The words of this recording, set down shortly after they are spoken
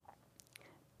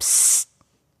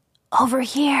Over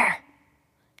here.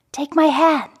 Take my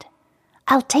hand.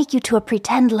 I'll take you to a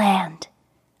pretend land.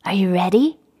 Are you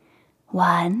ready?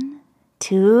 1,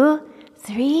 2,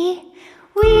 3.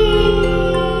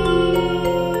 Whee!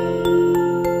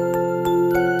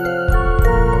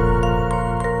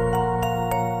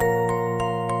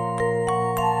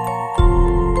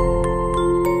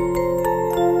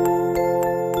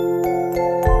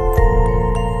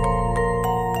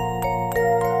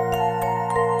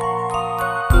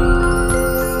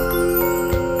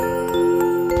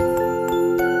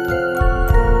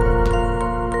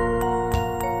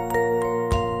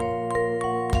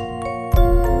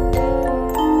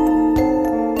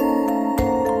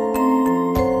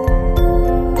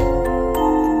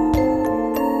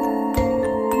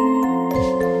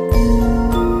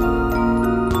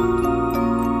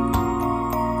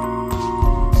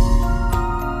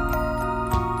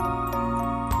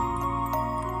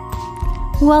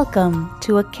 Welcome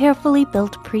to A Carefully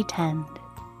Built Pretend.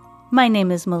 My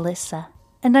name is Melissa,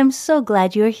 and I'm so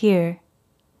glad you're here.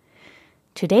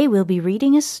 Today we'll be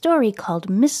reading a story called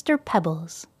Mr.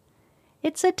 Pebbles.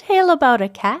 It's a tale about a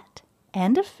cat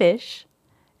and a fish,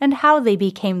 and how they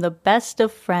became the best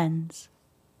of friends.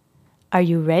 Are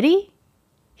you ready?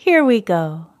 Here we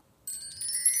go.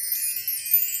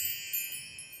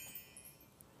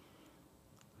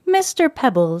 Mr.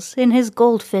 Pebbles in his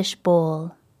goldfish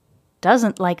bowl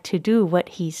doesn't like to do what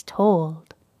he's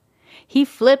told. He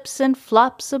flips and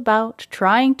flops about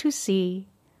trying to see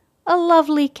a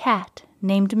lovely cat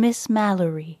named Miss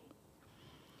Mallory.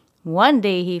 One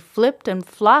day he flipped and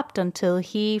flopped until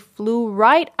he flew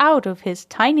right out of his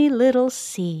tiny little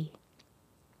sea.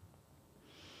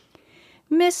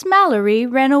 Miss Mallory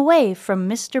ran away from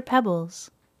Mr.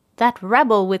 Pebbles, that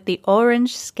rebel with the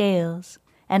orange scales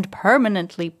and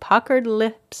permanently puckered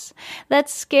lips that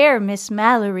scare Miss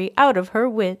Mallory out of her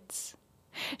wits.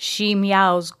 She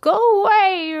meows, "Go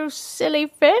away, you silly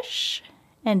fish!"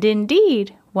 And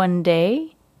indeed, one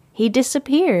day, he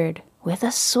disappeared with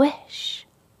a swish.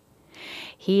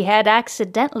 He had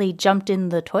accidentally jumped in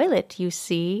the toilet, you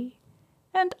see,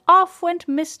 and off went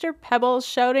Mr. Pebbles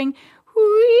shouting,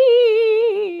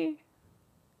 "Whee!"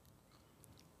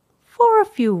 For a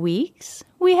few weeks,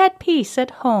 we had peace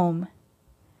at home.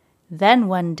 Then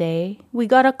one day, we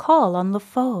got a call on the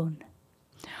phone.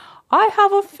 "I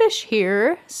have a fish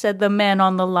here," said the man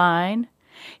on the line.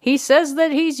 "He says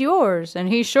that he's yours, and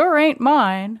he sure ain't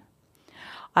mine.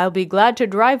 I'll be glad to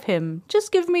drive him.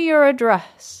 Just give me your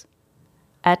address."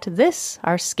 At this,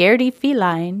 our scaredy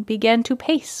feline began to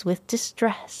pace with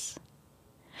distress.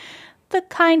 The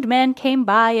kind man came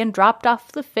by and dropped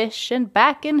off the fish, and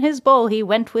back in his bowl he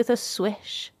went with a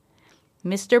swish.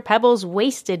 Mr. Pebbles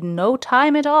wasted no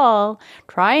time at all,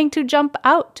 trying to jump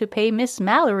out to pay Miss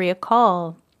Mallory a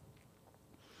call.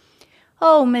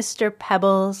 "Oh, Mr.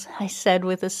 Pebbles," I said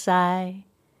with a sigh,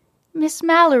 "Miss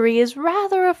Mallory is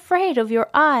rather afraid of your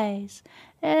eyes,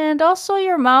 and also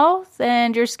your mouth,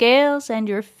 and your scales, and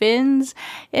your fins.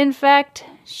 In fact,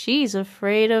 she's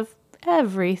afraid of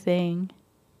everything.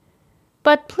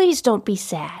 But please don't be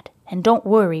sad, and don't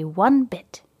worry one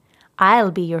bit. I'll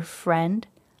be your friend.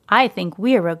 I think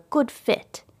we're a good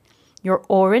fit. Your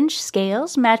orange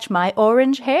scales match my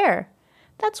orange hair.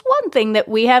 That's one thing that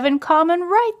we have in common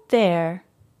right there."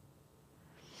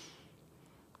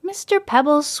 Mr.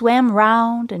 Pebbles swam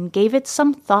round and gave it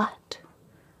some thought.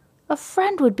 A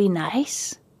friend would be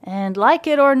nice, and like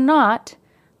it or not,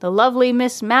 the lovely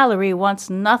Miss Mallory wants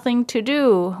nothing to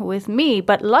do with me,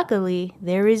 but luckily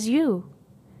there is you.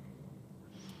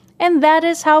 And that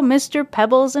is how Mr.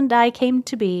 Pebbles and I came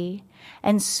to be,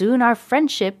 and soon our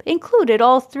friendship included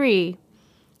all three.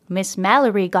 Miss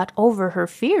Mallory got over her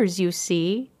fears, you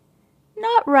see.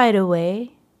 Not right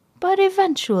away, but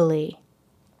eventually.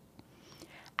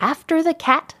 After the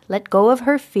cat let go of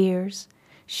her fears,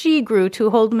 she grew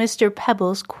to hold Mr.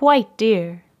 Pebbles quite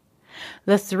dear.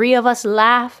 The three of us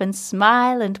laugh and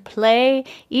smile and play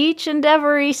each and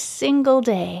every single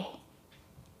day.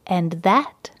 And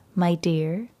that, my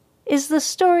dear, is the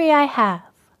story I have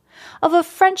of a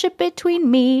friendship between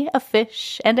me, a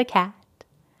fish, and a cat.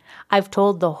 I've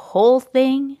told the whole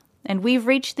thing, and we've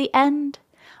reached the end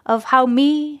of how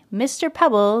me, Mr.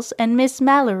 Pebbles, and Miss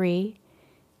Mallory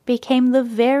became the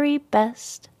very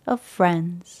best of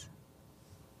friends.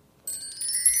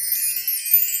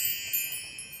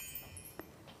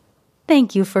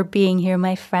 Thank you for being here,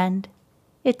 my friend.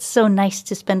 It's so nice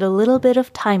to spend a little bit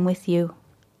of time with you.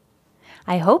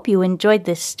 I hope you enjoyed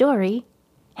this story.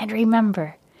 And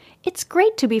remember, it's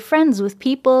great to be friends with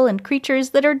people and creatures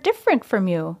that are different from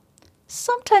you.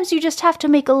 Sometimes you just have to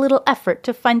make a little effort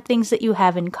to find things that you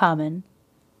have in common.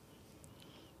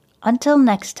 Until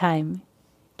next time,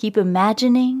 keep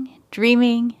imagining,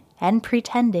 dreaming, and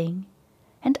pretending,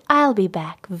 and I'll be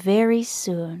back very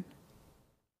soon.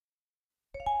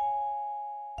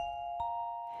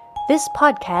 This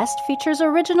podcast features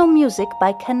original music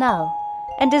by Canal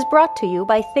and is brought to you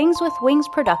by Things with Wings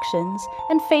Productions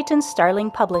and Phaeton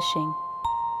Starling Publishing.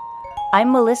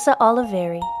 I'm Melissa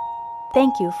Oliveri.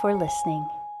 Thank you for listening.